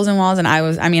punch holes in walls, and I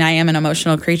am an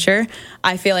emotional creature.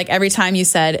 I feel like every time you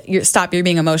said, stop, you're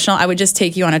being emotional, I would just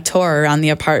take you on a tour around the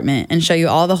apartment and show you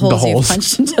all the holes you've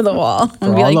punched into the wall.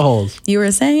 And be all like, the holes. You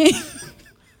were saying?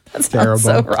 That's terrible.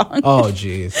 So wrong. Oh,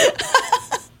 jeez.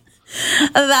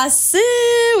 That's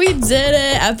it. We did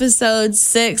it. Episode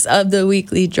 6 of the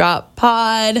Weekly Drop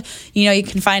Pod. You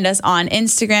can find us on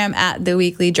Instagram at the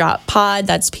Weekly Drop Pod.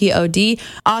 That's POD.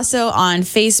 Also on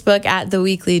Facebook at the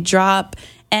Weekly Drop.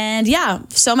 And yeah,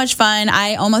 so much fun.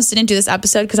 I almost didn't do this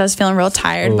episode because I was feeling real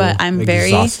tired, but I'm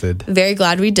exhausted. Very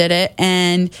glad we did it.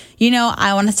 And,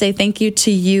 I want to say thank you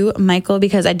to you, Michael,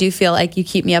 because I do feel like you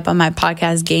keep me up on my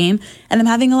podcast game. And I'm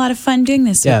having a lot of fun doing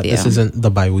this with you. Yeah, this isn't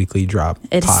the bi-weekly drop.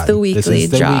 It's pod. the weekly drop. This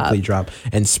is the weekly drop.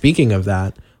 And speaking of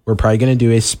that, we're probably going to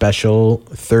do a special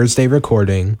Thursday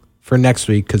recording for next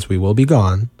week because we will be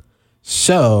gone.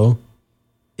 So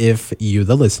if you,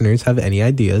 the listeners, have any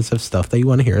ideas of stuff that you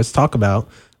want to hear us talk about,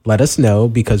 let us know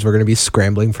because we're going to be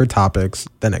scrambling for topics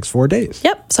the next 4 days.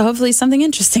 Yep. So hopefully something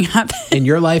interesting happens. In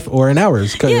your life or in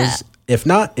ours. Because if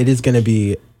not, it is going to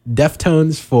be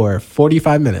Deftones for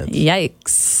 45 minutes.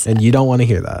 Yikes. And you don't want to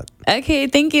hear that. Okay,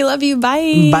 thank you. Love you.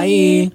 Bye. Bye.